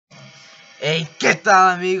Hey, ¿qué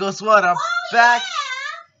tal, amigos? What up? Oh, Back.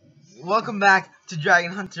 yeah. Welcome back to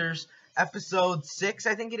Dragon Hunters, episode 6,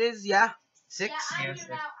 I think it is. Yeah, 6. Yeah, I'm Yes, here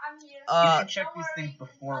now. I'm here. You Uh, should check these things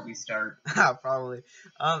before we start. probably.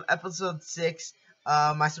 Episode 6.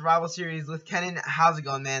 My survival series with Kennan. How's it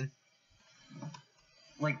going, man?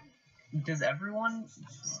 Like, does everyone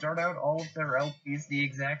start out all of their LPs the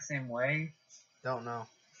exact same way? Don't know.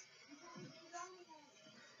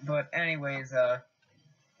 But anyways,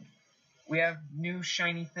 we have new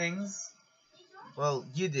shiny things. Well,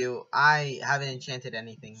 you do. I haven't enchanted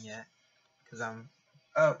anything yet, cause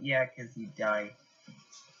Oh yeah, because you die.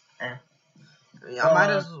 I Well, might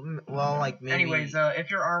as well like maybe. Anyways, if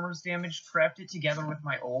your armor's damaged, craft it together with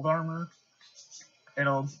my old armor.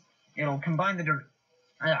 It'll combine the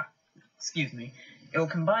excuse me. It'll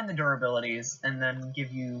combine the durabilities and then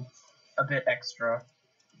give you a bit extra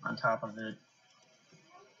on top of it.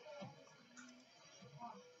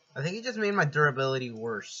 I think it just made my durability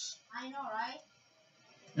worse. I know, right?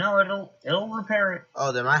 No, it'll repair it.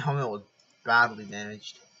 Oh, then my helmet was badly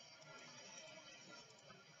damaged.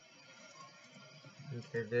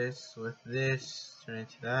 Okay, this with this, turn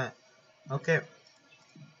into that. Okay.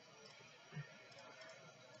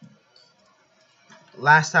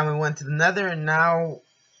 Last time we went to the Nether, and now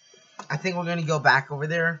I think we're gonna go back over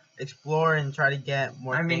there, explore, and try to get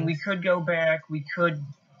more. I mean, we could go back. We could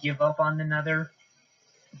give up on the Nether.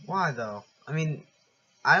 Why though? I mean,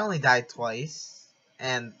 I only died twice,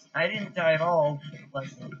 and I didn't die at all. Like,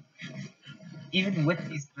 even with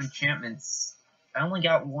these enchantments, I only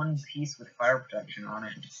got one piece with fire protection on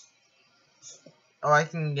it. oh, I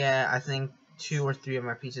can get I think 2 or 3 of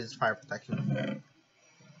my pieces fire protection.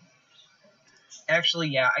 Actually,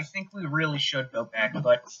 yeah, I think we really should go back,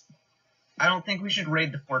 but I don't think we should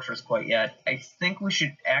raid the fortress quite yet. I think we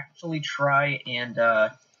should actually try and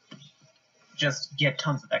just get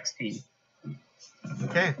tons of XP.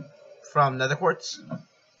 Okay, from Nether quartz.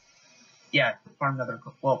 Yeah, farm Nether.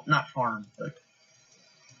 Well, not farm, but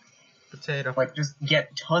Potato. like just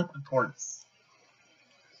get tons of quartz.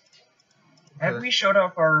 Have we showed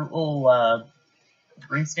off our little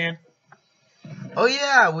green stand? Oh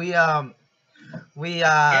yeah,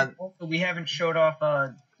 And also, we haven't showed off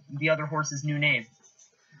the other horse's new name.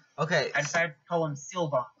 okay. I decided to call him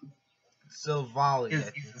Silva. Silvali. Because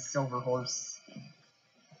he's a silver horse.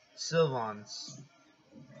 Sylvans.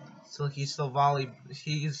 So he's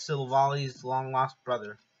Silvali's long lost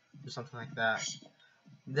brother, or something like that.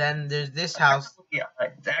 Then there's this house. Yeah,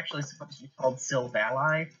 it's actually supposed to be called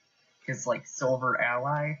Silvali, because like silver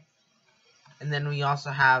ally. And then we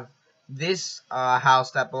also have this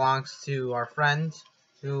house that belongs to our friend,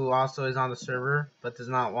 who also is on the server but does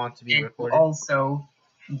not want to be And recorded. also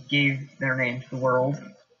gave their name to the world.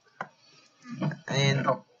 And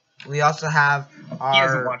we also have our. He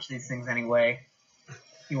doesn't watch these things anyway.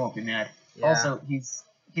 He won't be mad. Yeah. Also,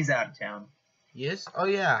 he's out of town. Yes. Oh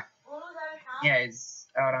yeah. Yeah, he's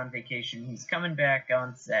out on vacation. He's coming back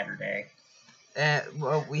on Saturday. And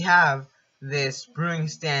well, we have this brewing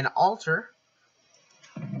stand altar.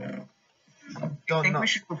 I Don't think know. we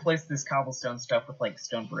should replace this cobblestone stuff with like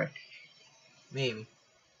stone brick. Maybe.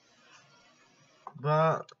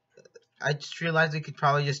 But I just realized we could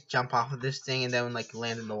probably just jump off of this thing and then like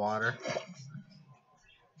land in the water.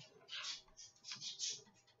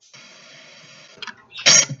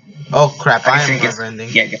 Oh crap, I am never ending.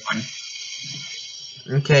 Yeah, get one.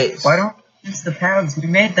 Okay. Why don't we use the paths? We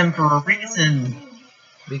made them for a reason.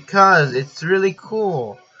 Because it's really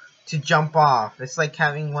cool to jump off. It's like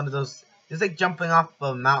having one of those. It's like jumping off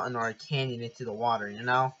a mountain or a canyon into the water, you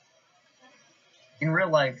know? In real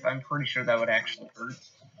life, I'm pretty sure that would actually hurt.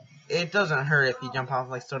 It doesn't hurt if you jump off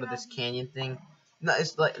like sort of this canyon thing. No,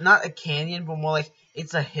 it's like not a canyon, but more like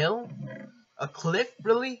it's a hill, a cliff,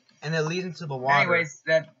 really, and it leads into the water. Anyways,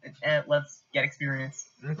 let's get experience.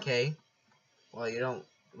 Okay. Well, you don't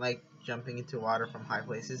like jumping into water from high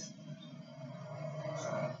places.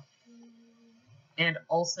 And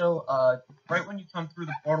also, right when you come through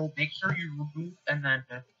the portal, make sure you remove and then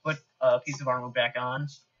put a piece of armor back on.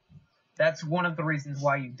 That's one of the reasons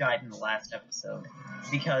why you died in the last episode.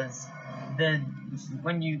 Because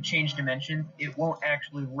when you change dimensions, it won't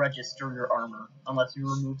actually register your armor unless you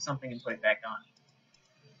remove something and put it back on.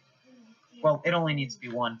 Well, it only needs to be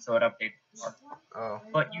one, so it updates more. Oh.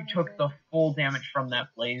 But you took the full damage from that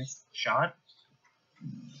blaze shot.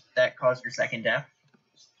 That caused your second death.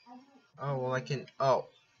 Oh, well, I can. Oh,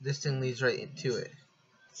 this thing leads right into it.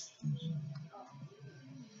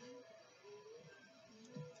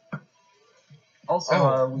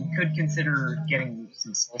 Also, we could consider getting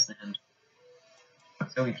some soul sand.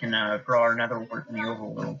 So we can grow our nether wart in the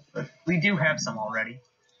overworld. But we do have some already.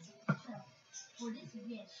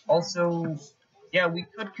 Also, yeah, we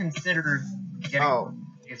could consider getting Oh.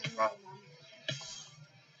 these rock.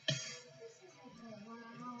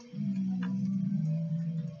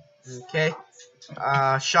 Okay.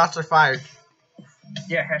 Shots are fired.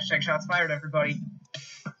 Yeah, hashtag shots fired, everybody.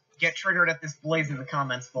 Get triggered at this blaze in the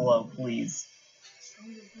comments below, please.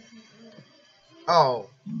 Oh.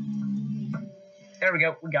 There we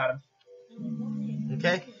go, we got him.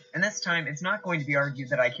 Okay. And this time, it's not going to be argued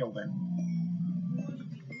that I killed him.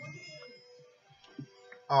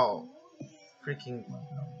 Oh. Freaking.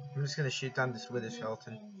 I'm just gonna shoot down this wither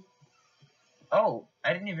skeleton. Oh,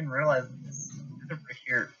 I didn't even realize this is over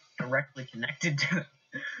here directly connected to.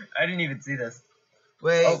 I didn't even see this.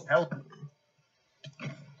 Wait. Oh, help.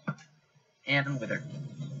 And I'm withered.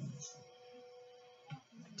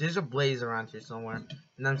 There's a blaze around here somewhere,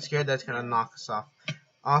 and I'm scared that's gonna knock us off.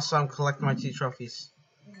 Also, I'm collecting my 2 trophies.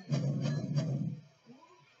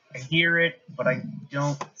 I hear it, but I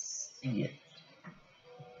don't see it.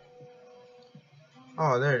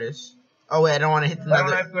 Oh, there it is. Oh wait, I don't want to hit the I don't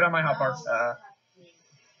nether. have food on my hotbar.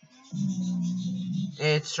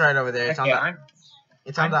 It's right over there. It's Okay, on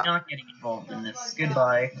I'm the not getting involved in this.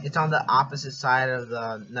 Goodbye. It's on the opposite side of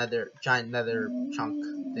the giant nether chunk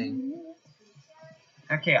thing.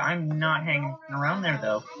 Okay, I'm not hanging around there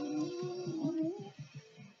though.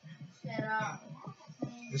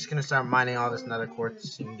 I'm just gonna start mining all this nether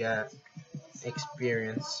quartz and get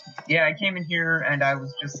experience. Yeah, I came in here and I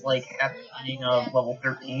was just like at the beginning of level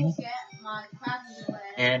 13,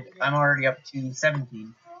 and I'm already up to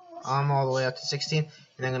 17. I'm all the way up to 16,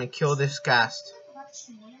 and I'm gonna kill this ghast.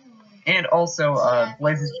 And also,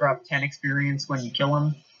 blazes drop 10 experience when you kill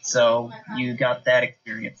him, so you got that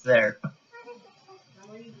experience there.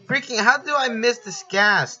 Freaking! How do I miss this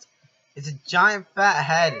ghast? It's a giant fat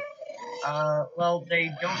head. Well,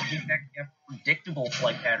 they don't exactly have predictable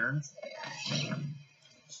flight patterns.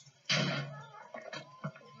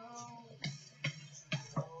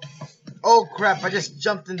 Oh crap! I just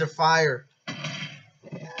jumped into fire.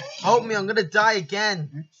 Help me! I'm gonna die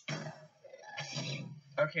again.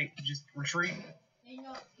 Okay, just retreat.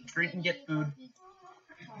 Retreat and get food.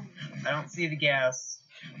 I don't see the gas.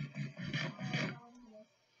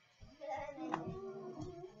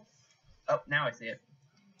 Oh, now I see it.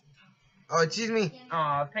 Oh, excuse me.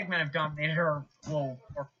 Aw, pigmen have dominated our little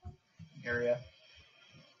area.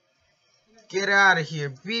 Get out of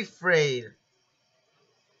here. Be afraid.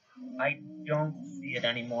 I don't see it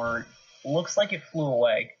anymore. Looks like it flew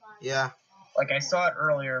away. Yeah. Like I saw it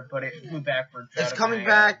earlier, but it flew backwards. It's out of coming my,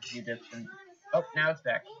 back. view distance. Oh, now it's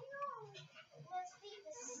back.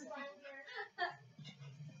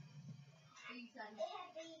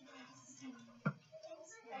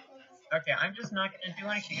 Okay, I'm just not gonna do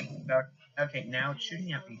anything about. Okay, now it's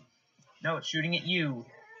shooting at me. No, it's shooting at you.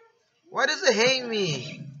 Why does it hate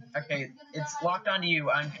me? Okay, it's locked onto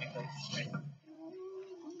you. I'm gonna go.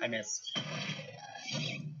 I missed.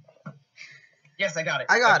 Yes, I got it.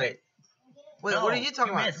 I got Okay. it. Wait, No, what are you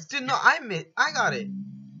talking you about? missed. Dude, no, I got it.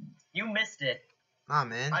 You missed it. Nah,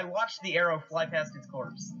 man. I watched the arrow fly past its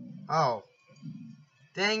corpse. Oh.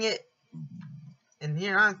 Dang it. And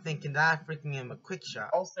here I'm thinking that I freaking am a quick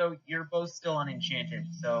shot. Also, your bow's still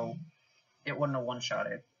unenchanted, so it wouldn't have one-shot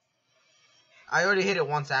it. I already hit it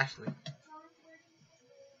once, actually.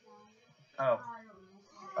 Oh.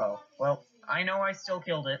 Oh. Well, I know I still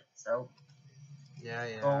killed it, so Yeah,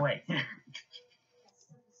 yeah. go away.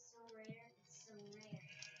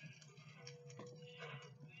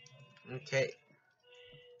 Okay.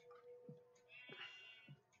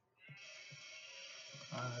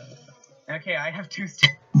 Okay, I have 2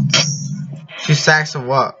 2 stacks of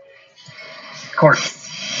what? quartz.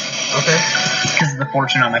 Okay. Because of the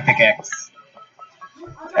fortune on my pickaxe.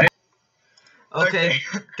 Okay,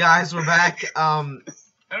 guys, we're back. I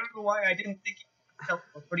don't know why I didn't think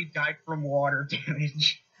but he died from water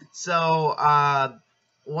damage. So,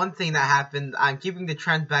 one thing that happened, I'm keeping the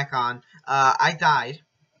trend back on. I died.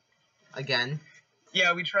 Again.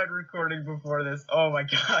 Yeah, we tried recording before this. Oh my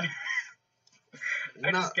god.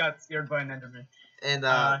 I just got scared by an enderman. And,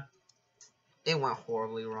 it went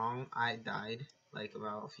horribly wrong. I died, like,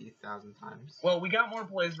 about a few thousand times. Well, we got more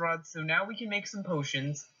blaze rods, so now we can make some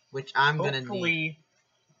potions. Which I'm gonna need.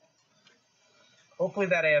 Hopefully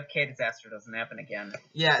that AFK disaster doesn't happen again.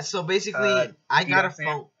 Yeah, so basically, I got a understand?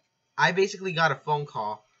 phone. I basically got a phone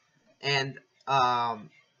call, and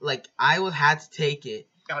like I had to take it,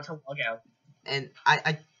 Got to log out. and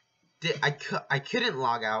I couldn't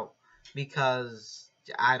log out because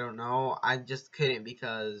I don't know. I just couldn't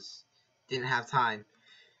because didn't have time,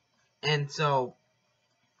 and so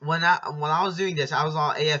when I was doing this, I was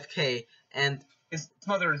all AFK, and His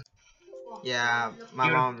mother is. Yeah, my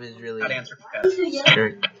mom is really Not answer fast.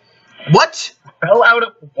 strict. What? Fell out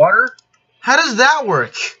of the water? How does that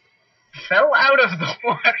work? Fell out of the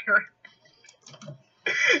water?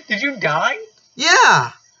 Did you die?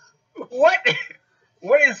 Yeah. What?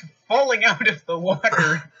 What is falling out of the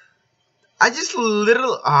water? I just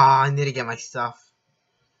literally. Ah, I need to get my stuff.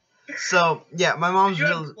 So yeah, my mom's Did you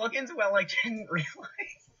real. have plugins? Well, I didn't realize.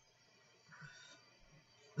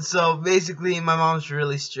 So basically, my mom's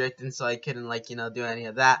really strict, and so I couldn't do any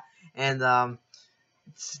of that. And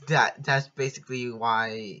that's basically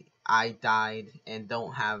why I died and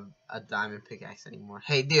don't have a diamond pickaxe anymore.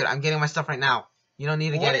 Hey, dude, I'm getting my stuff right now. You don't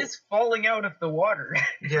need to get it. What is falling out of the water?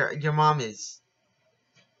 Your mom is.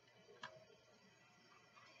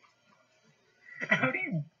 How do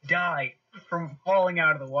you die from falling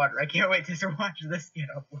out of the water? I can't wait to watch this get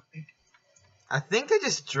uploaded. I think I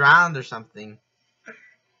just drowned or something.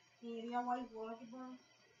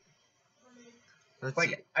 Let's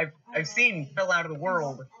see. Like I've seen fell out of the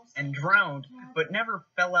world and drowned, but never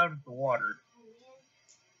fell out of the water.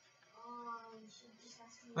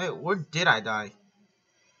 Wait, where did I die?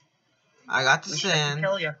 I got to Wish I could sand,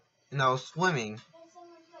 tell ya. and I was swimming.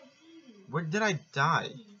 Where did I die?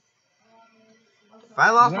 If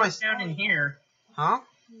I lost You my... went down in here. Huh?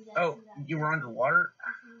 Oh, you were underwater?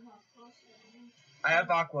 I have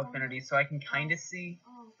aqua affinity, so I can kind of see.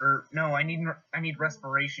 Or no, I need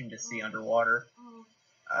respiration to see underwater.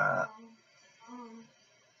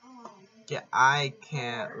 Yeah, I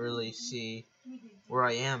can't really see where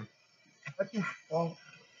I am. How do you fall?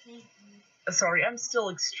 Sorry, I'm still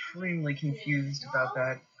extremely confused about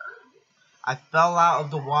that. I fell out of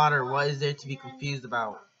the water. What is there to be confused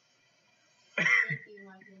about?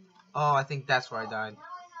 Oh, I think that's where I died.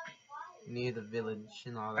 Near the village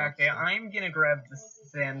and all that Okay, stuff. I'm gonna grab the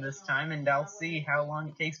sand this time, and I'll see how long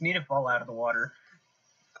it takes me to fall out of the water.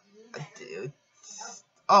 Dude.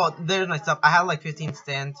 Oh, there's my stuff. I have like 15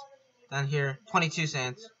 stands down here. 22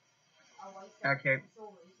 sands. Okay.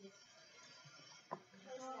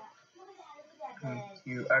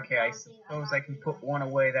 Okay, I suppose I can put one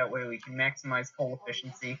away, that way we can maximize coal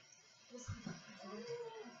efficiency.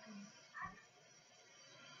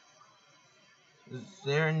 Is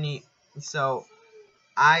there any... So,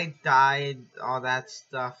 I died, all that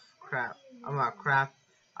stuff. Crap. I'm not crap.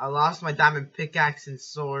 I lost my diamond pickaxe and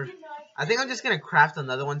sword. I think I'm just gonna craft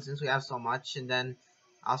another one since we have so much, and then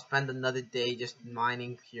I'll spend another day just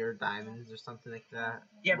mining pure diamonds or something like that.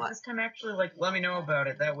 Yeah, but this time actually, like, let me know about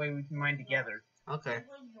it, that way we can mine together. Okay.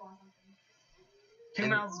 2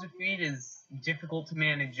 mouths to feed is difficult to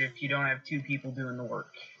manage if you don't have 2 people doing the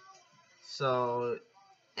work. So,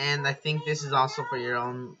 and I think this is also for your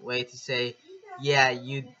own way to say, yeah,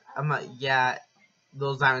 yeah,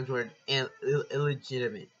 those diamonds were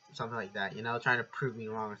illegitimate, something like that. You know, trying to prove me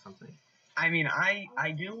wrong or something. I mean,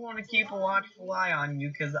 I do want to keep a watchful eye on you,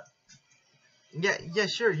 because... Yeah,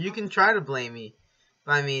 sure, you can try to blame me,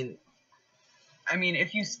 but I mean,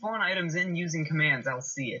 if you spawn items in using commands, I'll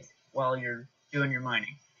see it while you're doing your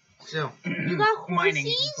mining. so, You got Mining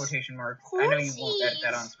in horses? quotation marks. I know you won't edit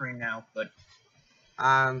that on screen now, but...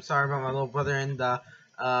 I'm sorry about my little brother and the,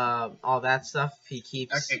 all that stuff. He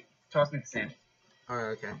keeps... Okay, toss me the sand.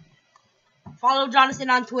 Okay. Follow Jonathan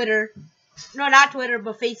on Twitter. No, not Twitter,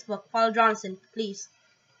 but Facebook. Follow Jonathan, please.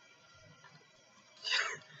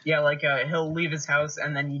 Yeah, like, he'll leave his house,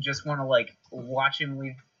 and then you just want to, like, watch him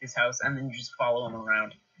leave his house, and then you just follow him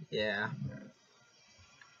around. Yeah.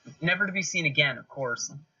 Never to be seen again, of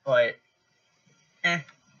course, but... I'm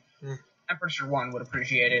pretty sure one would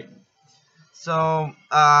appreciate it. So,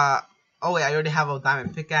 oh wait, I already have a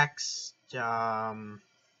diamond pickaxe. Oh,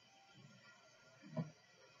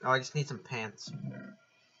 I just need some pants.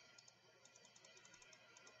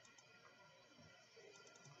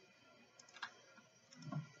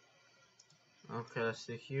 Okay, let's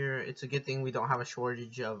see here. It's a good thing we don't have a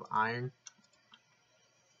shortage of iron.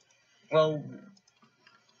 Well,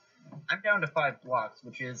 I'm down to 5 blocks,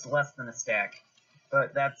 which is less than a stack.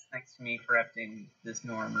 But that's thanks to me crafting this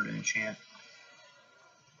new armor to enchant.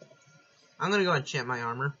 I'm gonna go enchant my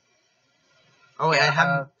armor. Oh wait, Yeah, I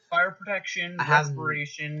have fire protection, I have-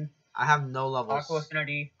 respiration, I have no levels. aqua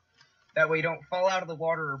affinity. That way you don't fall out of the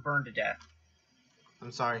water or burn to death.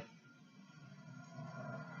 I'm sorry.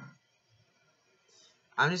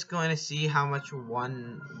 I'm just going to see how much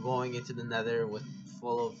one going into the nether with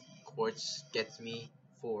full of quartz gets me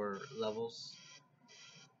for levels.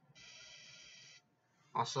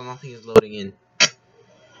 Also, nothing is loading in.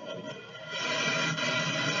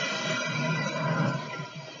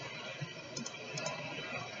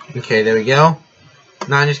 Okay, there we go.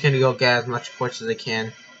 Now I'm just going to go get as much quartz as I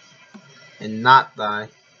can and not die.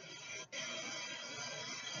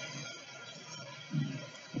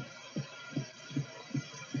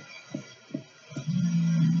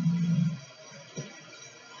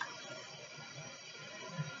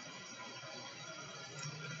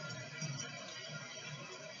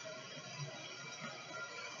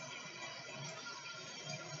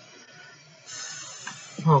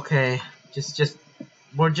 Okay,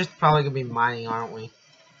 we're just probably gonna be mining, aren't we?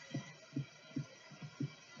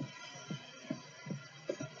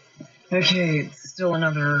 Okay, it's still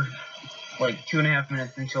another, like, 2.5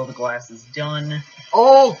 minutes until the glass is done.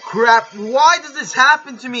 Oh crap! Why does this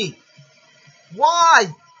happen to me?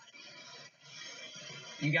 Why?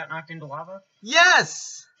 You got knocked into lava?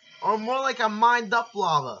 Yes! Or more like a mined up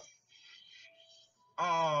lava.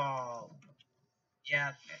 Oh.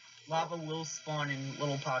 Yeah, lava will spawn in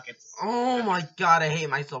little pockets. Oh my god, I hate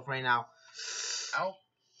myself right now.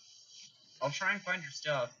 I'll try and find your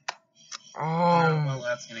stuff. Oh. I don't know where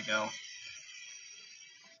that's gonna go.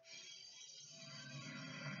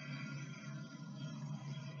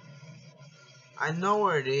 I know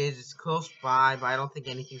where it is. It's close by, but I don't think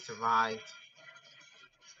anything survived.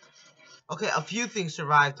 Okay, a few things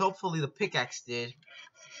survived. Hopefully the pickaxe did.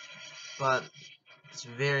 But it's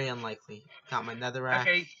very unlikely. Got my netherrack.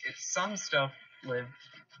 Okay, some stuff lived.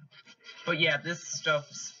 But yeah, this stuff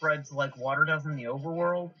spreads like water does in the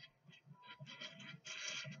overworld.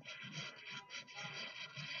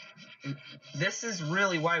 This is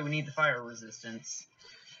really why we need the fire resistance.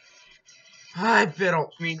 I bet.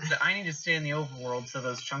 Which means that I need to stay in the overworld so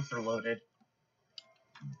those chunks are loaded.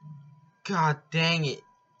 God dang it.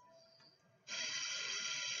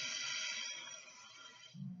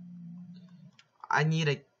 I need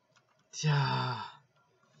a...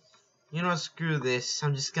 You know, screw this.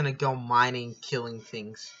 I'm just gonna go mining, killing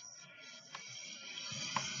things.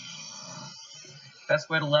 Best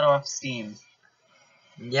way to let off steam.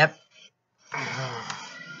 Yep.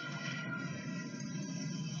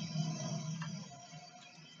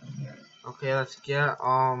 Okay, let's get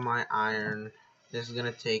all my iron. This is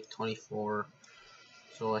gonna take 24.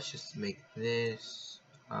 So let's just make this.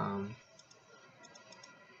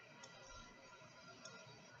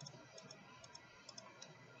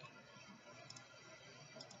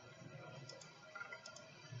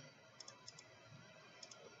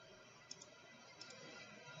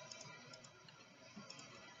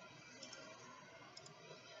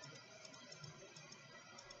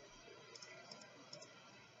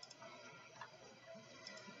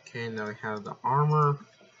 Okay, now we have the armor.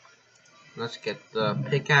 Let's get the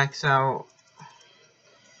pickaxe out.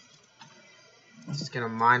 Just gonna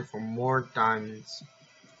mine for more diamonds.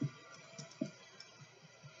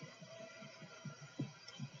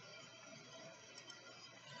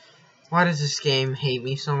 Why does this game hate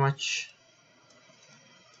me so much?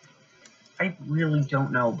 I really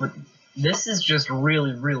don't know, but this is just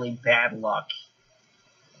really, really bad luck.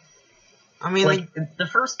 I mean, like the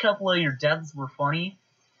first couple of your deaths were funny,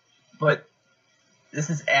 but this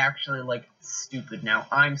is actually, like, stupid now.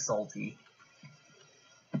 I'm salty.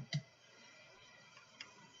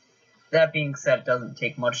 That being said, it doesn't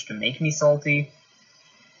take much to make me salty.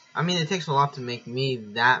 I mean, it takes a lot to make me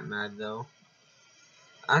that mad, though.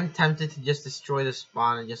 I'm tempted to just destroy the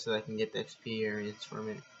spawn just so I can get the experience from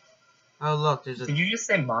it. Oh, look, there's a... Did you just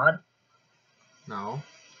say mod? No.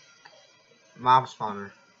 Mob spawner.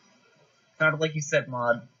 Sounded like you said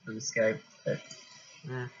mod for the Skype. But...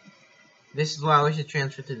 Yeah. This is why we should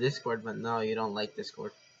transfer to Discord, but no, you don't like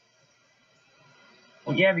Discord.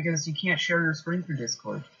 Well, yeah, because you can't share your screen through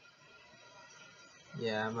Discord.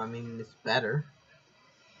 Yeah, I mean, it's better.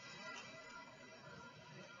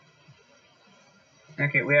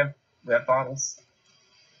 Okay, we have bottles.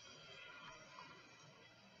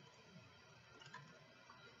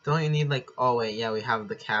 Don't you need, like... Oh, wait, yeah, we have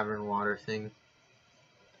the cavern water thing.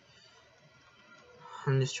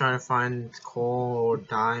 I'm just trying to find coal or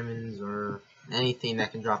diamonds or anything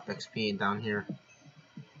that can drop XP down here.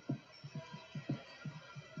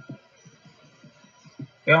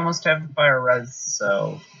 We almost have the fire res,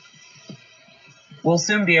 so we'll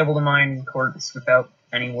soon be able to mine quartz without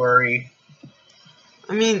any worry.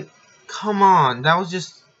 I mean, come on, that was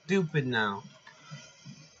just stupid now.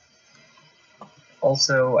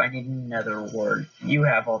 Also, I need another word. You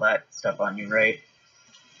have all that stuff on you, right?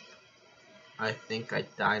 I think I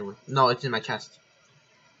died with... No, it's in my chest.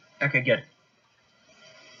 Okay, good.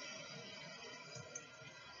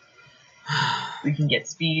 We can get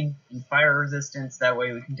speed and fire resistance, that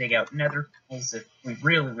way we can take out nether tunnels if we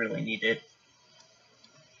really, really need it.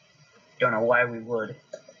 Don't know why we would.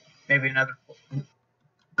 Maybe another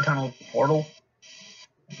tunnel portal?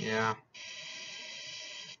 Yeah.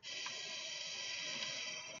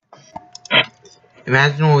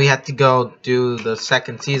 Imagine when we had to go do the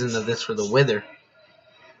second season of this for the Wither.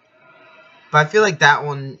 But I feel like that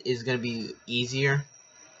one is going to be easier.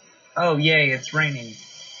 Oh, yay, it's raining.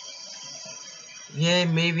 Yay,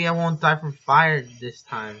 maybe I won't die from fire this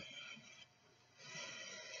time.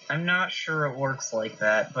 I'm not sure it works like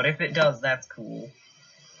that, but if it does, that's cool.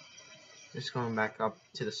 Just going back up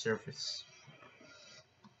to the surface.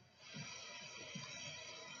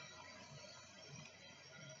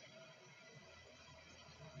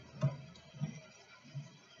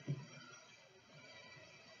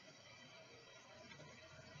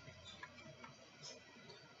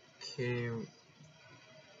 Okay.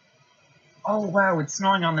 Oh wow, it's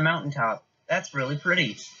snowing on the mountaintop. That's really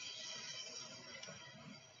pretty.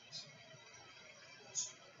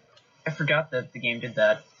 I forgot that the game did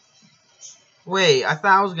that. Wait, I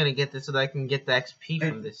thought I was gonna get this so that I can get the XP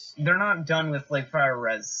from this. They're not done with like fire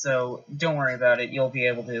res, so don't worry about it. You'll be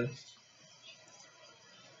able to.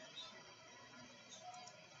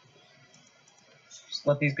 Just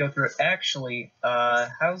let these go through. Actually,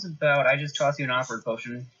 how's about I just toss you an awkward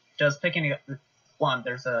potion? Just picking up. One,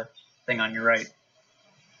 there's a thing on your right.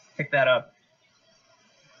 Pick that up.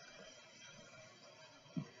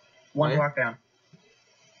 One Wait. block down.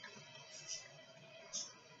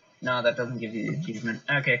 No, that doesn't give you the achievement.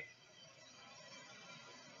 Okay.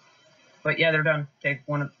 But yeah, they're done. Take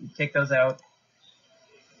those out.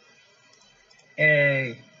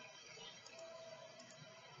 Hey.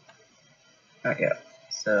 Oh yeah.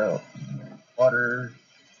 So water.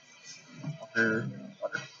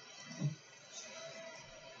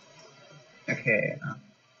 Okay.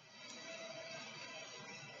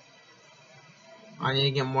 I need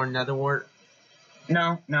to get more nether wart.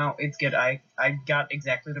 No, it's good. I got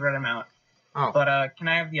exactly the right amount. Oh. But can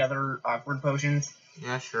I have the other awkward potions?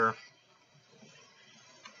 Yeah, sure.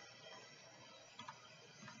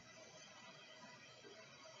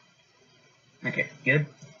 Okay, good.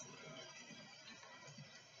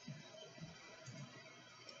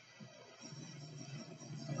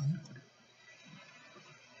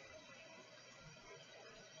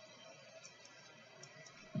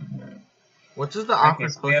 What does the Okay,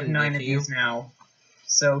 awkward so we have potion 9 do of to you? these now.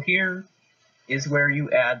 So here is where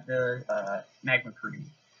you add the magma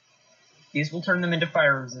cream. These will turn them into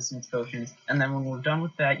fire resistance potions, and then when we're done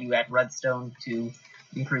with that, you add redstone to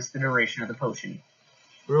increase the duration of the potion.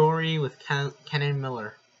 Brewery with Kennan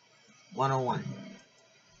Miller. 101.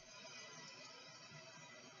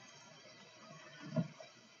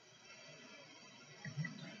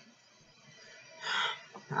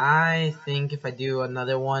 I think if I do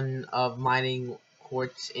another one of mining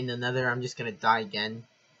quartz in the nether, I'm just gonna die again.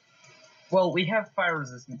 Well, we have fire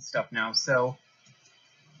resistant stuff now, so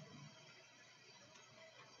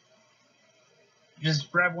just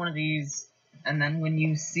grab one of these, and then when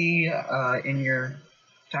you see in your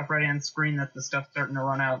top right-hand screen that the stuff's starting to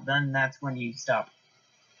run out, then that's when you stop.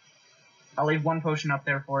 I'll leave one potion up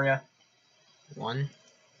there for you. One.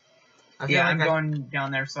 Yeah, I'm going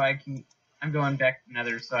down there so I can. I'm going back to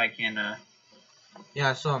Nether so I can.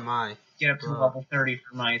 Yeah, so am I. Get up to level 30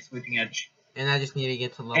 for my sweeping edge. And I just need to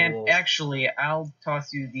get to level. And actually, I'll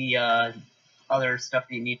toss you the other stuff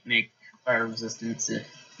that you need to make fire resistance if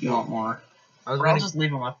you want more. I'll just leave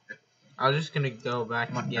them up there. I was just gonna go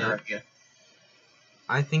back. Much Yeah. better idea.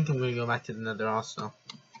 I think I'm gonna go back to the nether also.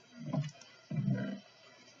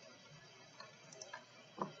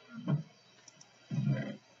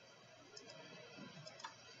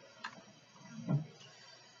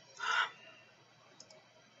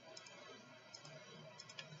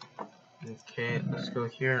 Okay, let's go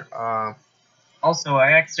here. Also,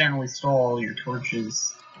 I accidentally stole all your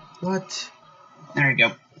torches. What? There you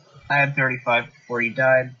go. I had 35 before you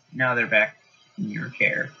died. Now they're back in your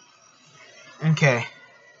care. Okay.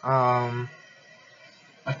 My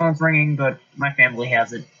phone's ringing, but my family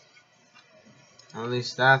has it. At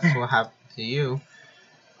least that's what happened to you.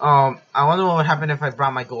 I wonder what would happen if I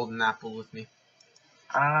brought my golden apple with me.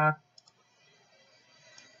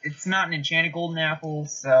 It's not an enchanted golden apple,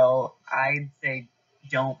 so I'd say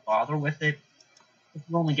don't bother with it.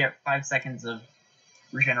 You only get 5 seconds of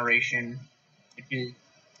regeneration, which is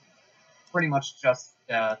pretty much just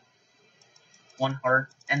 1 heart,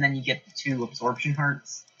 and then you get the 2 absorption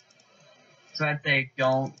hearts. So I'd say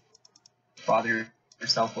don't bother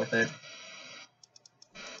yourself with it.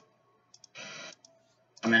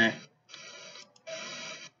 A minute.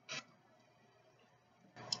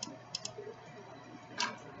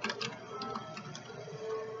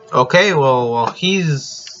 Okay, well,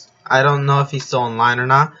 he's... I don't know if he's still online or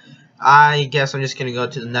not. I guess I'm just gonna go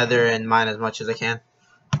to the nether and mine as much as I can.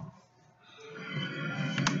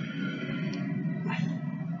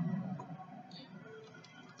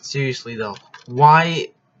 Seriously, though. Why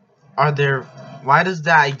does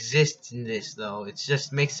that exist in this, though? It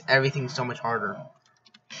just makes everything so much harder.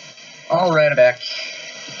 Alright, I'm back.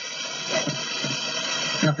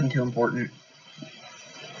 Nothing too important.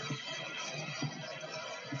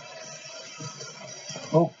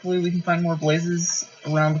 Hopefully we can find more blazes.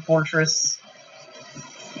 around the fortress.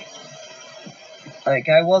 Like,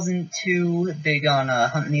 I wasn't too big on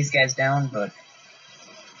hunting these guys down, but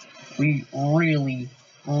we really,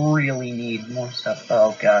 really need more stuff.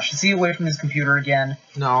 Oh gosh, is he away from his computer again?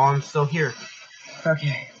 No, I'm still here.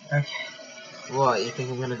 Okay. What, you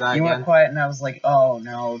think I'm gonna die You again? went quiet and I was like, oh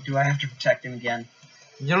no, do I have to protect him again?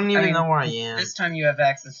 You don't even know where I am. This time you have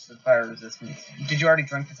access to the fire resistance. Did you already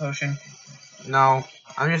drink the potion? No,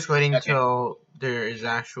 I'm just waiting Okay. until there is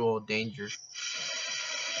actual danger.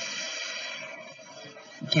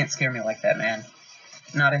 You can't scare me like that, man.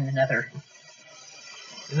 Not in the nether.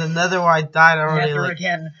 In the nether where I died already, Nether like,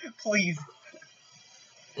 again, please.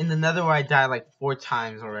 in the nether where I died like 4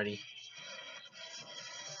 times already.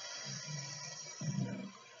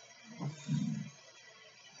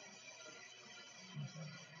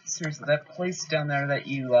 Seriously, that place down there that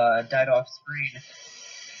you died off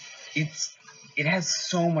screen, it has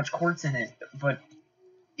so much quartz in it, but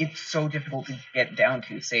it's so difficult to get down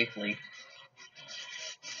to safely.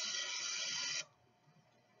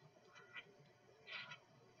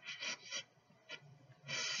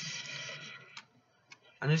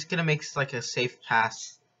 I'm just gonna make like a safe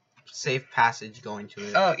passage going to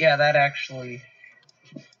it. Oh yeah, that actually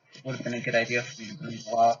would have been a good idea for me to bring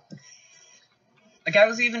a lot. Like, I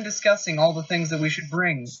was even discussing all the things that we should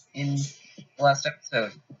bring in the last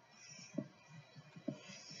episode.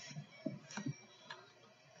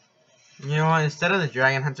 You know what? Instead of the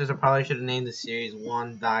Dragon Hunters, I probably should have named the series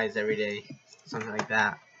 "One Dies Every Day," something like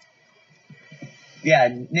that. Yeah,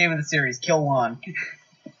 name of the series, Kill Juan.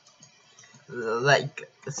 Like,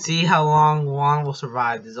 see how long Juan will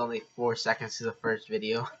survive. There's only 4 seconds to the first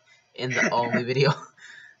video, in the only video.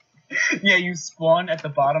 Yeah, you spawn at the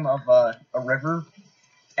bottom of a river,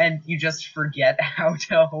 and you just forget how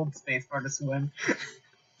to hold spacebar to swim.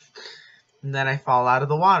 And then I fall out of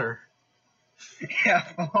the water. Yeah,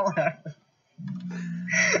 fall out.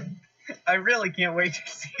 I really can't wait to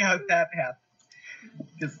see how that happens.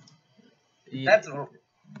 Because that's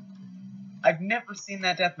I've never seen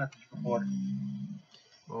that death message before.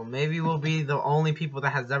 Well, maybe we'll be the only people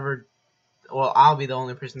that has ever... Well, I'll be the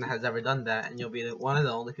only person that has ever done that, and you'll be one of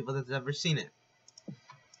the only people that's ever seen it.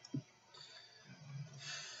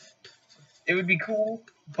 It would be cool,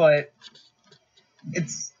 but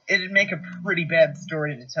it'd make a pretty bad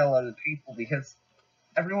story to tell other people, because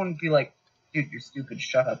everyone would be like, dude, you're stupid,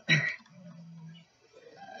 shut up.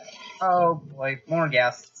 Oh boy, more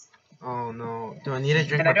guests. Oh no. Do I need a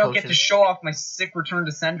drink And my I don't potion? get to show off my sick return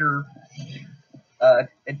to sender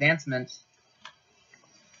advancement.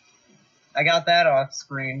 I got that off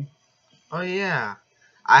screen. Oh yeah.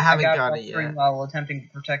 I haven't got got off it screen yet. while attempting to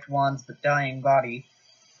protect Juan's dying body.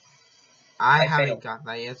 I I haven't failed. got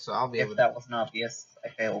that yet, so I'll be able If to. that wasn't obvious, I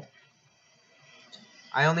failed.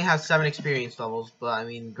 I only have 7 experience levels, but I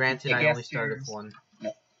mean, granted, Yeah, I guess only started with yours. 1.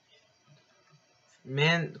 No.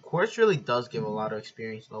 Man, Quartz really does give a lot of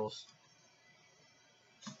experience levels.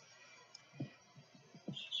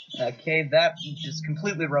 Okay, that just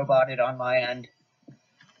completely roboted on my end.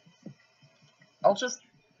 I'll just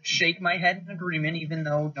shake my head in agreement, even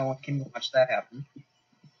though no one can watch that happen.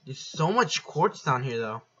 There's so much quartz down here,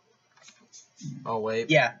 though. Oh, wait.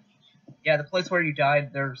 Yeah. Yeah, the place where you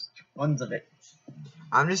died, there's tons of it.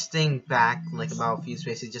 I'm just staying back, like, about a few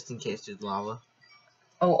spaces just in case there's lava.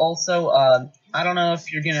 Oh, also, I don't know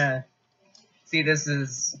if you're gonna see this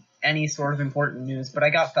as any sort of important news, but I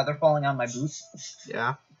got feather falling on my boots.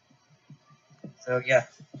 Yeah? So, yeah.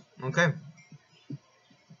 Okay.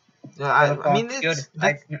 Feather I mean, falling's it's...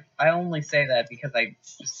 good. I only say that because I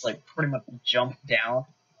just, like, pretty much jumped down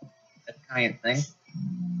that giant thing.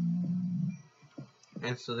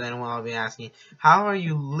 And so then what I'll be asking, how are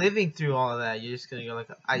you living through all of that? You're just gonna go like,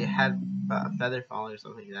 I had feather fall or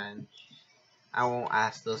something like that, and I won't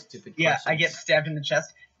ask those stupid Yeah, questions. I get stabbed in the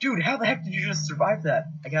chest. Dude, how the heck did you just survive that?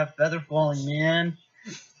 I got feather falling, man.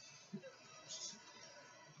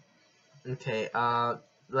 Okay,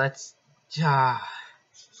 let's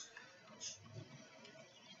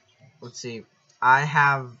see. I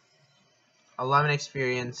have 11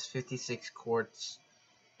 experience, 56 quartz,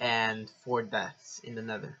 and 4 deaths in the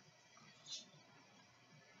nether.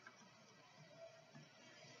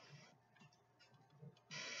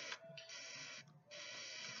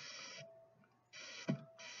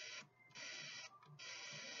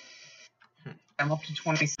 I'm up to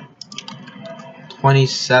 20.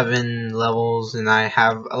 27 levels, and I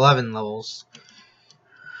have 11 levels.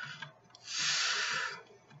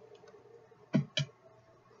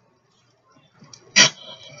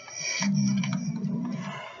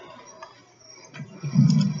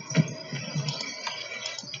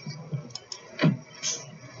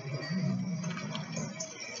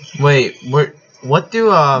 Wait, what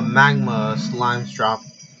do magma slimes drop?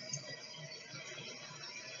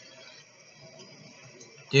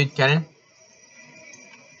 Dude, Kennan?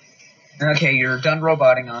 Okay, you're done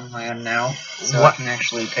roboting on my end now, so I What? can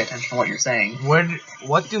actually pay attention to what you're saying.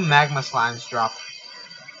 What do magma slimes drop?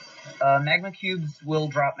 Magma cubes will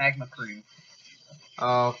drop magma cream.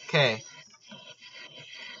 Okay.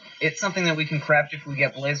 It's something that we can craft if we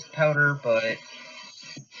get blaze powder, but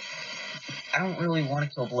I don't really want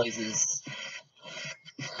to kill blazes.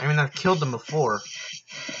 I mean, I've killed them before.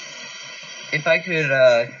 If I could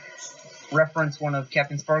reference one of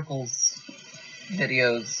Captain Sparkle's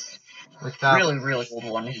videos, Without. really old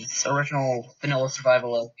one, his original vanilla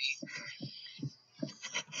survival LP.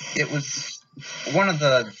 It was one of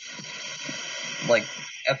the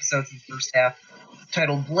episodes in the first half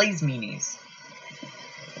titled Blaze Meanies.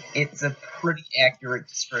 It's a pretty accurate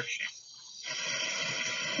description.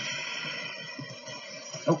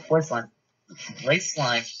 Oh, Blaze Slime. Blaze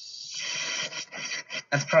Slime.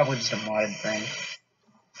 That's probably just a modded thing.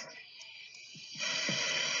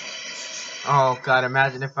 Oh god,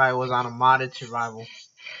 imagine if I was on a modded survival.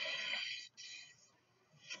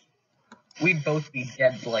 We'd both be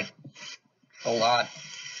dead, a lot.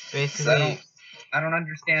 Basically, I don't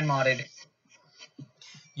understand modded.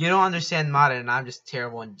 you don't understand modded, and I'm just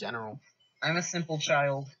terrible in general. I'm a simple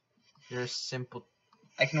child. You're simple.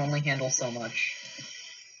 I can only handle so much.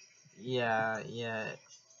 Yeah.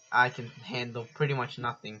 I can handle pretty much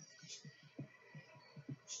nothing.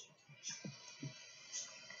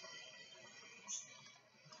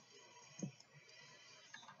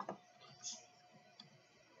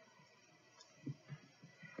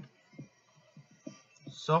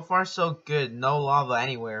 So far, so good. No lava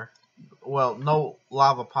anywhere. Well, no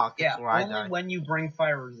lava pockets where I only died. when you bring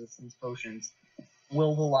fire resistance potions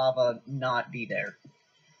will the lava not be there.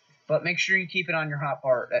 But make sure you keep it on your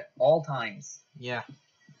hotbar at all times. Yeah.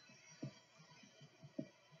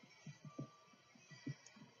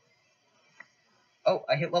 Oh,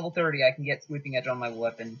 I hit level 30. I can get Sweeping Edge on my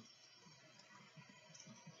weapon.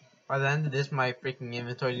 By the end of this, my freaking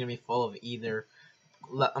inventory is gonna be full of either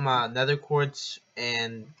nether quartz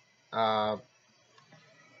and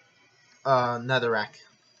netherrack.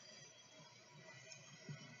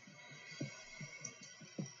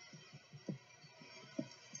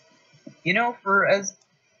 You know, for as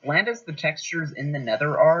bland as the textures in the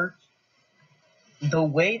nether are, the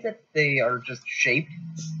way that they are just shaped,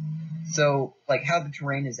 so, how the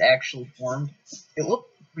terrain is actually formed, it looks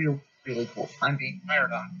really cool. I'm being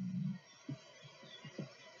fired on.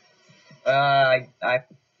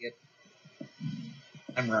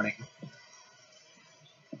 I'm running.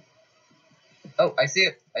 Oh, I see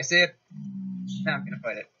it. Now I'm gonna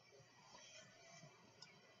fight it.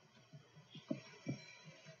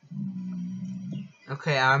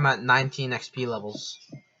 Okay, I'm at 19 XP levels.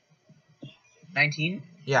 19?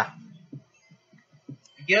 Yeah.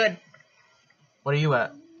 Good. What are you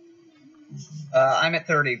at? I'm at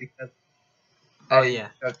 30 because Oh yeah.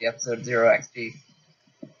 Of the episode 0 XP.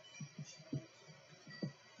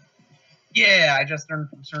 Yeah, I just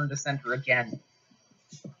returned to center again.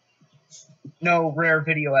 No rare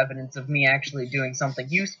video evidence of me actually doing something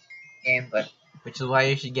useful in the game, but... Which is why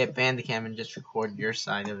you should get Bandicam and just record your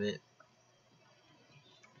side of it.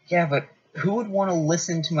 Yeah, but who would want to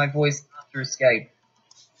listen to my voice through Skype?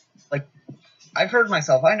 I've heard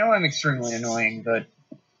myself. I know I'm extremely annoying, but...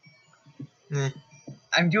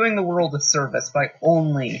 I'm doing the world a service by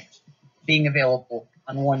only being available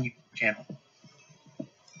on one YouTube channel.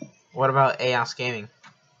 What about AOS Gaming?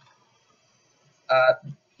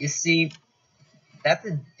 You see, that's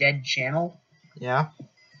a dead channel. Yeah?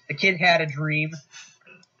 The kid had a dream.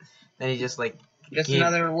 Then he just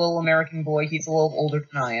Another little American boy. He's a little older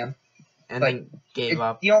than I am. And then gave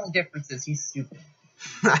up. The only difference is he's stupid.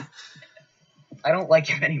 I don't like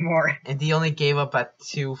him anymore. And he only gave up at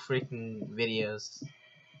 2 freaking videos.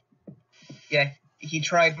 Yeah, he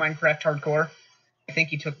tried Minecraft Hardcore. I think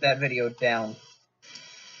he took that video down.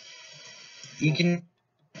 You can...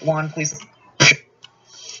 Juan, please...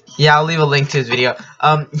 Yeah, I'll leave a link to his video.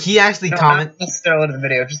 He actually commented... not necessarily to the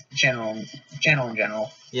video, just the channel in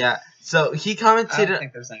general. Yeah, so he commented... I don't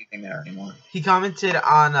think there's anything there anymore. He commented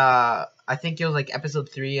on, I think it was episode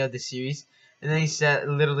 3 of the series. And then he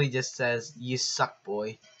literally just says, "You suck,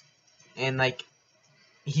 boy." And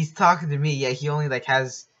he's talking to me. Yeah, he only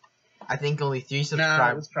has, I think, only 3 subscribers.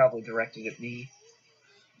 Nah, it was probably directed at me.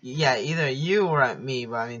 Yeah, either you or at me,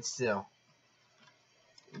 but I mean, still.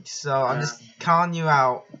 So I'm just calling you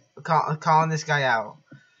out, calling this guy out.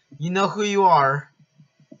 You know who you are.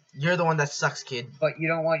 You're the one that sucks, kid. But you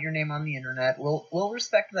don't want your name on the internet. We'll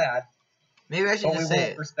respect that. Maybe I should just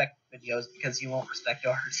say it. Respect videos because he won't respect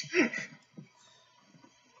ours.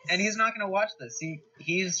 And he's not gonna watch this.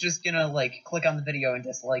 He's just gonna like click on the video and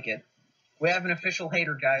dislike it. We have an official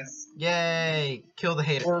hater, guys. Yay! Kill the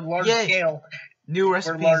hater. We're large Yay! scale. New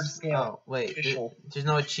recipes. We're large scale. Oh wait, there's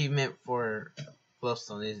no achievement for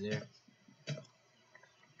glowstone, is there?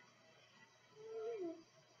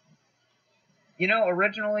 You know,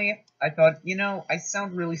 originally I thought, you know, I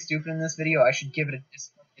sound really stupid in this video. I should give it a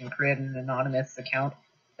dislike and create an anonymous account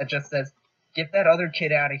that just says, "Get that other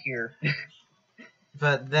kid out of here."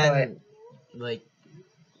 But then, like,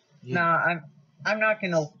 nah, I'm not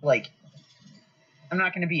gonna like. I'm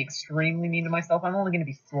not gonna be extremely mean to myself. I'm only gonna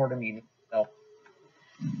be sort of mean to myself.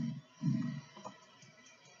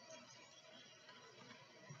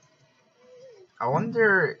 I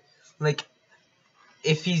wonder, like,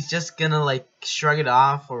 if he's just gonna like shrug it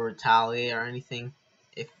off or retaliate or anything.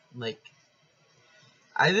 If like,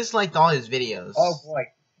 I just liked all his videos. Oh boy.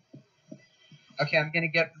 Okay, I'm gonna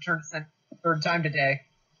get return to send third time today.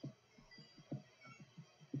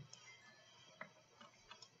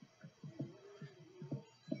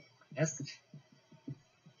 Missed.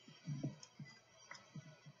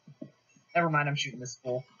 Never mind, I'm shooting this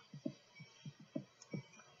fool.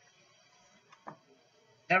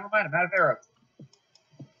 Never mind, I'm out of arrows.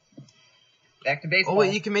 Back to baseball. Oh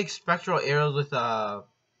wait, you can make spectral arrows with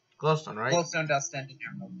glowstone, right? Glowstone, dust, and an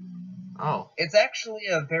arrow. Oh. It's actually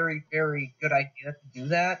a very, very good idea to do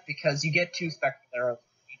that because you get 2 spectral arrows.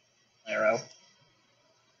 Arrow.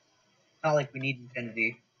 Not like we need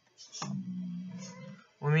infinity.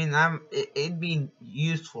 Well, I mean, it'd be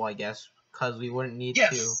useful, I guess, because we wouldn't need to.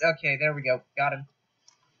 Yes. Okay, there we go. Got him.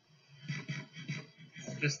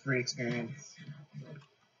 Just 3 experience.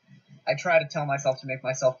 I try to tell myself to make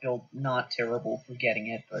myself feel not terrible for getting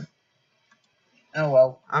it, but oh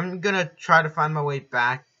well. I'm gonna try to find my way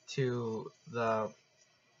back to the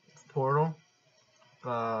portal.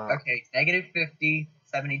 Okay, negative 50,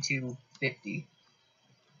 72, 50.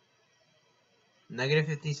 Negative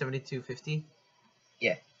 50, 72, 50?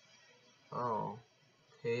 Yeah. Oh.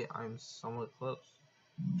 Okay, I'm somewhat close.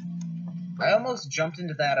 I almost jumped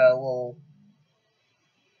into that little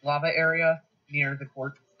lava area near the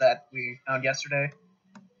quartz that we found yesterday.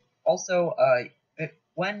 Also,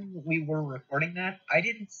 when we were recording that, I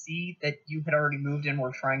didn't see that you had already moved and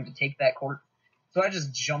were trying to take that quartz, so I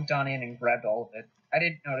just jumped on in and grabbed all of it. I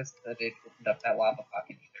didn't notice that it opened up that lava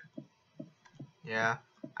pocket either. Yeah,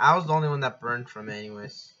 I was the only one that burned from it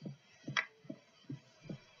anyways.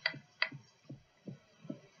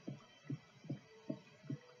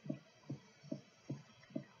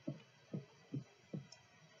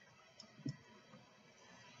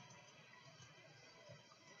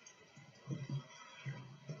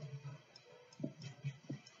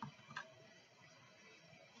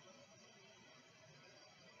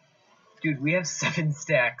 Dude, we have 7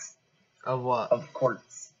 stacks Of what? of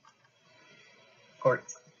quartz.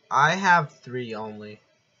 Quartz. I have 3 only,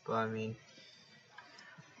 but I mean,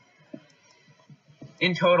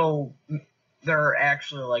 In total, there are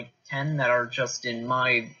actually like 10 that are just in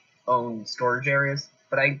my own storage areas.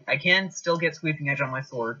 But I can still get sweeping edge on my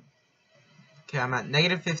sword. okay, I'm at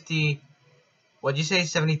negative 50. What'd you say,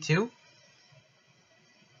 72?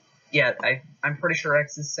 Yeah, I'm pretty sure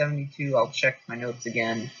X is 72. I'll check my notes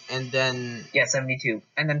again. And then, Yeah, 72.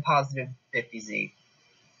 And then positive 50Z.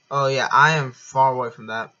 oh yeah, I am far away from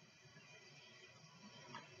that.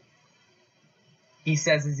 He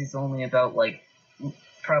says he's only about, like,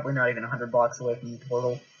 probably not even 100 blocks away from the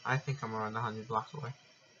portal. I think I'm around 100 blocks away.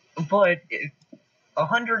 But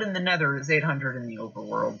 100 in the nether is 800 in the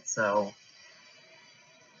overworld, so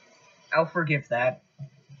I'll forgive that.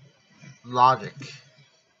 Logic.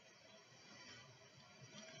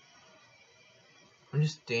 I'm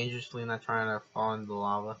just dangerously not trying to fall into the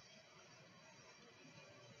lava.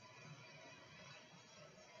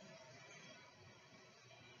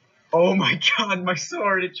 Oh my god, my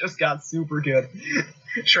sword, it just got super good.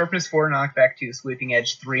 Sharpness 4, knockback 2, sweeping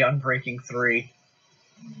edge 3, unbreaking 3.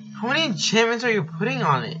 How many enchantments are you putting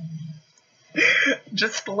on it?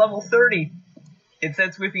 Just level 30. It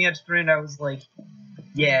said sweeping edge 3 and I was like,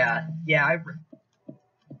 yeah,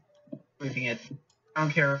 sweeping edge. I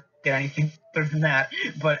don't care, get anything better than that,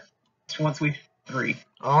 but just one sweep 3.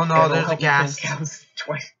 Oh no, there's a gas. Cows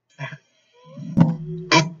twice that.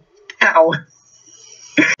 Ow!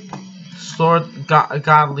 Sword,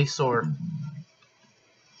 godly sword.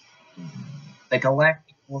 The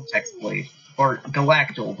Galactic Vortex Blade. Or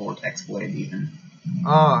Galactal Vortex Blade, even. Oh,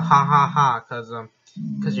 ha ha ha, cause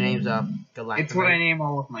your name's Galactic. It's what I name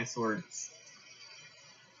all of my swords.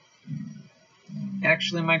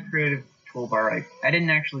 Actually, my creative toolbar, I didn't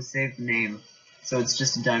actually save the name. So it's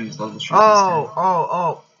just a diamond level short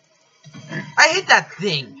Oh. I hit that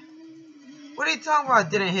thing. What are you talking about? I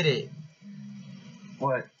didn't hit it.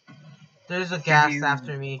 What? There's a gas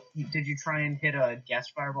after me. Did you try and hit a gas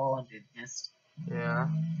fireball and it missed? Yeah.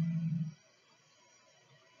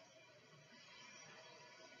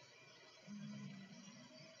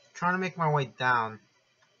 Trying to make my way down.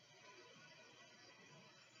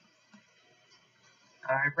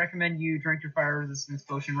 I recommend you drink your fire resistance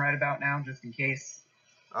potion right about now, just in case.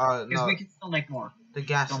 Because No, we can still make more. the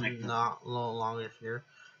gas is not no longer here,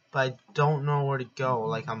 but I don't know where to go.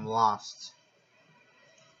 Like I'm lost.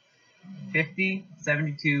 50,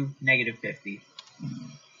 72, negative 50.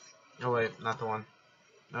 Oh wait, not the one.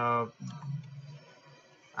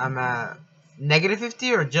 I'm at negative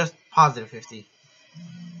 50 or just positive 50.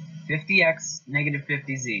 50x, negative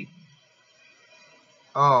 50z.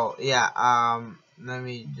 Oh yeah. Let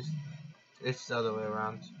me just. It's the other way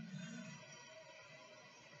around.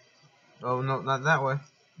 Oh no, not that way.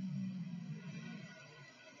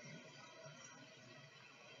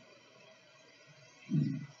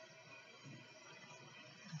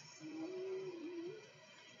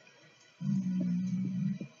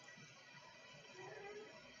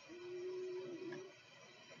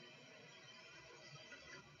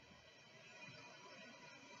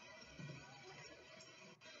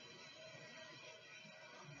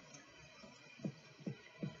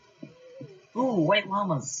 Ooh, white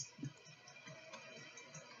llamas.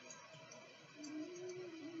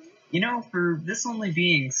 You know, for this only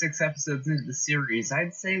being 6 episodes into the series,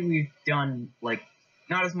 I'd say we've done, like,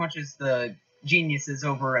 not as much as the geniuses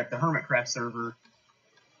over at the Hermitcraft server.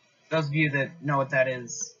 Those of you that know what that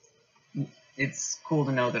is, it's cool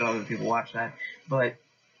to know that other people watch that. But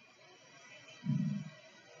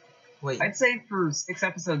Wait. I'd say for 6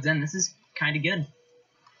 episodes in, this is kind of good.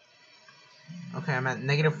 Okay, I'm at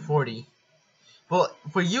negative 40. Well,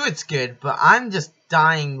 for you it's good, but I'm just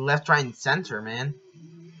dying left, right, and center, man.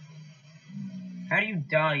 How do you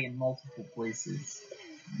die in multiple places?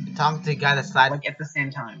 You're talking to a guy that's like at the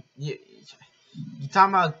same time. You're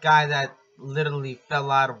talking about a guy that literally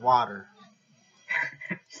fell out of water.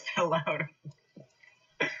 Fell out.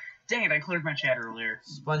 Dang it! I cleared my chat earlier.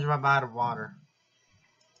 SpongeBob out of water.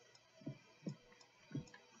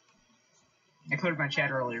 I cleared my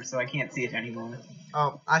chat earlier, so I can't see it anymore.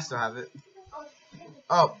 Oh, I still have it.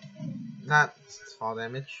 Oh, not fall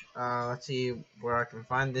damage. Let's see where I can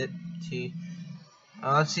find it.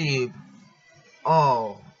 Let's see.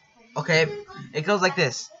 Oh, okay. It goes like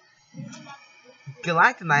this.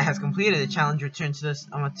 Galactonite has completed the challenge. Returned to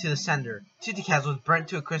the sender. Tuticaz was burnt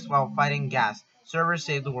to a crisp while fighting gas. Server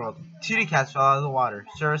saved the world. Tuticaz fell out of the water.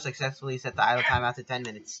 Server successfully set the idle time after 10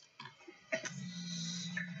 minutes.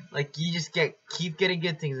 Like you just keep getting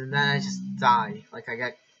good things, and then I just die. Like I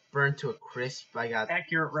got burned to a crisp. I got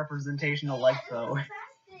accurate representation of life, though.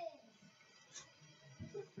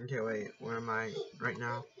 Okay, wait. Where am I right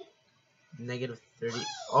now? Negative 30.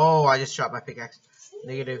 Oh, I just shot my pickaxe.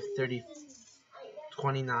 Negative 30.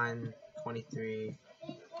 29. 23.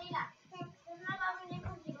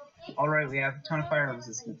 Alright, we have a ton of fire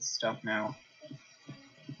resistant stuff now.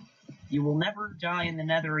 You will never die in the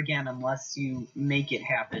nether again unless you make it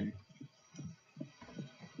happen.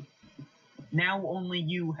 Now only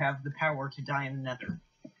you have the power to die in the nether.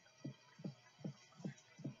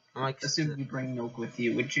 Assuming you bring milk with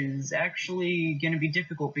you, which is actually going to be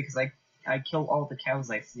difficult because I kill all the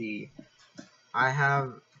cows I see. I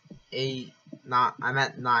have I'm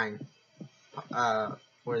at 9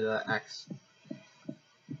 for the X.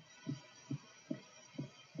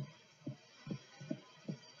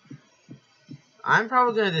 I'm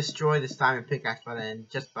probably gonna destroy this diamond pickaxe by then,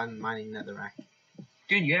 just by mining netherrack.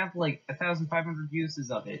 Dude, you have like 1,500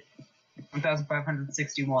 uses of it.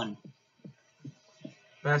 1,561.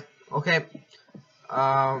 But okay,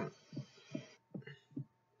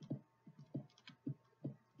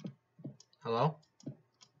 hello.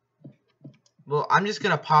 Well, I'm just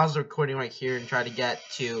gonna pause the recording right here and try to get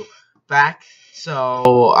to back.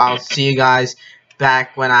 So I'll see you guys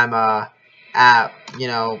back when I'm at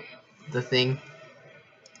the thing.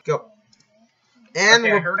 Go. And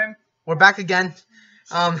okay, I heard him. We're back again.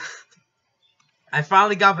 I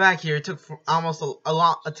finally got back here. It took almost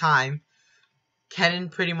a time. Kennan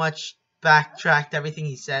pretty much backtracked everything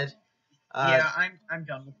he said. Yeah, I'm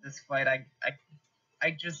done with this fight.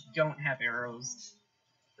 I just don't have arrows.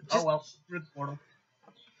 Oh well, through the portal.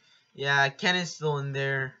 Yeah, Kennan's still in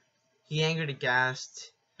there. He angered a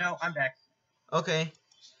ghast. No, I'm back. Okay.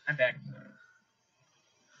 I'm back.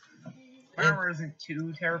 My armor isn't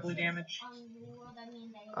too terribly damaged.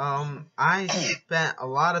 I spent a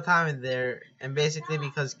lot of time in there, and basically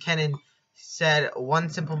because Kennan said one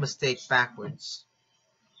simple mistake backwards.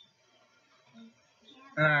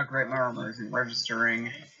 Great, my armor isn't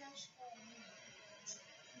registering.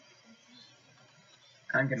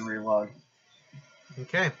 I'm gonna relog.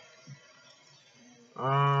 Okay.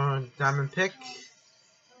 Diamond pick.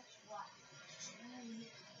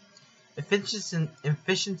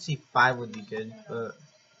 Efficiency 5 would be good, but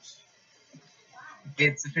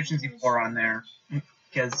It's efficiency 4 on there,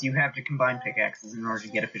 because you have to combine pickaxes in order to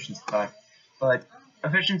get efficiency 5. But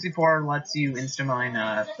efficiency 4 lets you insta-mine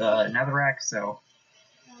the netherrack, so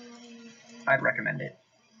I'd recommend it.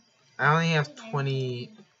 I only have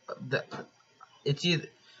 20. It's either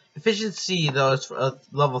efficiency though is for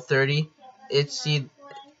level 30. It's the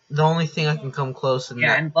only thing I can come close in Yeah,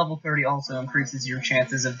 that. and level 30 also increases your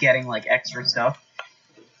chances of getting like extra stuff.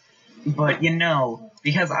 But you know,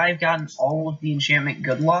 because I've gotten all of the enchantment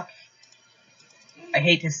good luck, I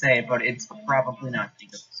hate to say it, but it's probably not going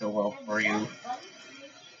to go so well for you.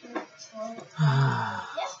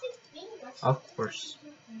 Of course.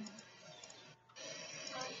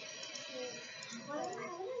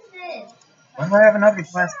 Why do I have another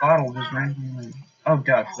glass bottle just randomly? Oh,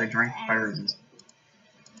 duh, because I drank fire resist.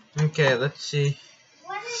 Okay, let's see.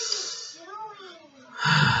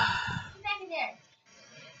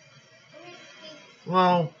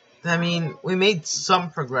 Well, I mean, we made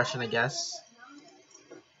some progression, I guess.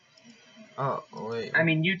 Oh, wait. I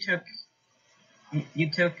mean, you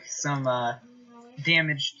took some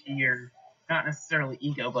damage to your, not necessarily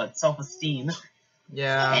ego, but self-esteem.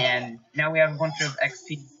 Yeah. And now we have a bunch of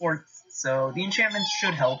XP ports, so the enchantments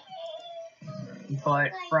should help.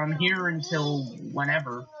 But from here until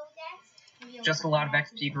whenever, just a lot of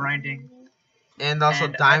XP grinding. And also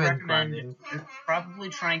and diamond I recommend grinding. probably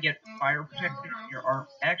try and get fire protection on your armor.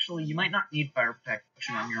 Actually, you might not need fire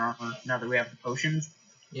protection on your armor now that we have the potions.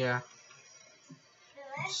 Yeah.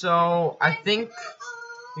 So, I think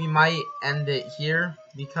we might end it here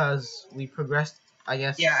because we progressed, I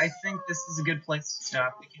guess. Yeah, I think this is a good place to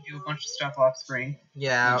stop. We can do a bunch of stuff off screen.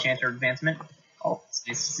 Yeah. Enchanter advancement. Oh, it's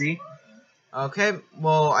nice to see. Okay,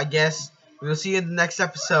 well, I guess we'll see you in the next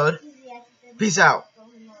episode. Peace out.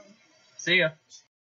 See ya.